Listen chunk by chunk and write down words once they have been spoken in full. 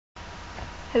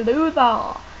Hello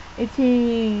there. It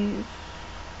is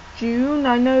June,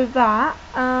 I know that.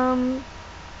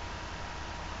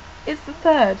 It's the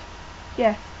 3rd.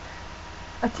 Yes.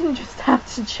 I didn't just have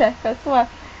to check, I swear.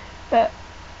 But,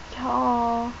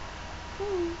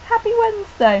 happy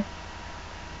Wednesday.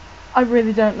 I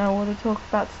really don't know what to talk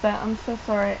about today. I'm so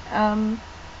sorry.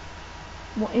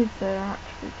 What is there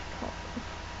actually to talk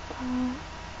about?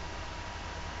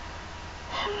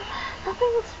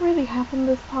 Nothing's really happened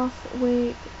this past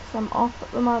week, so I'm off at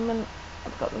the moment.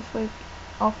 I've got this week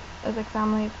off as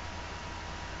exam leave.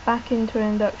 Back into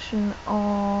induction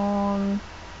on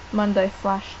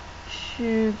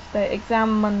Monday/Tuesday.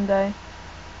 Exam Monday.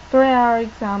 3-hour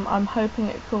exam. I'm hoping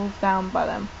it cools down by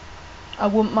then. I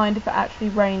wouldn't mind if it actually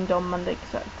rained on Monday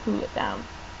because that would cool it down.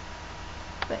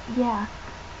 But yeah,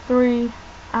 3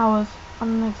 hours on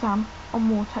an exam on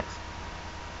Vortex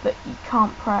that you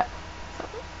can't prep.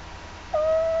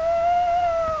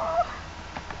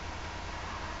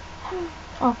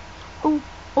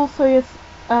 Also,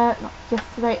 not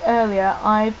yesterday, earlier,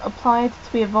 I've applied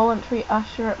to be a voluntary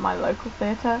usher at my local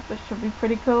theatre, which should be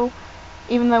pretty cool,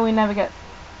 even though we never get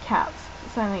cats.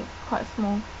 It's only quite a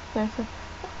small theatre.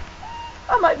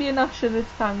 I might be an usher this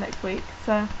time next week,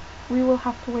 so we will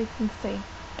have to wait and see.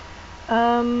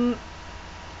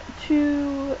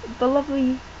 To the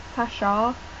lovely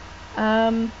Sasha,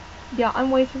 yeah, I'm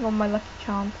waiting on my lucky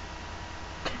charms.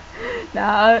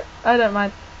 Nah, I don't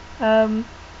mind.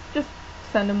 Just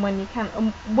send them when you can.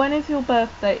 When is your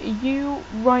birthday? Are you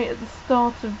right at the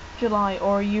start of July,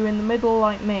 or are you in the middle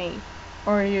like me?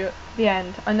 Or are you at the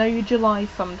end? I know you're July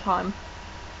sometime.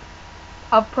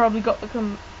 I've probably got the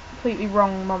completely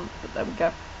wrong month, but there we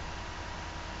go.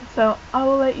 So, I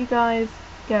will let you guys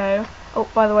go. Oh,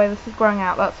 by the way, this is growing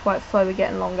out, that's why it's slowly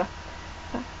getting longer.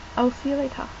 So, I will see you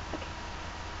later. Okay.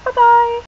 Bye-bye!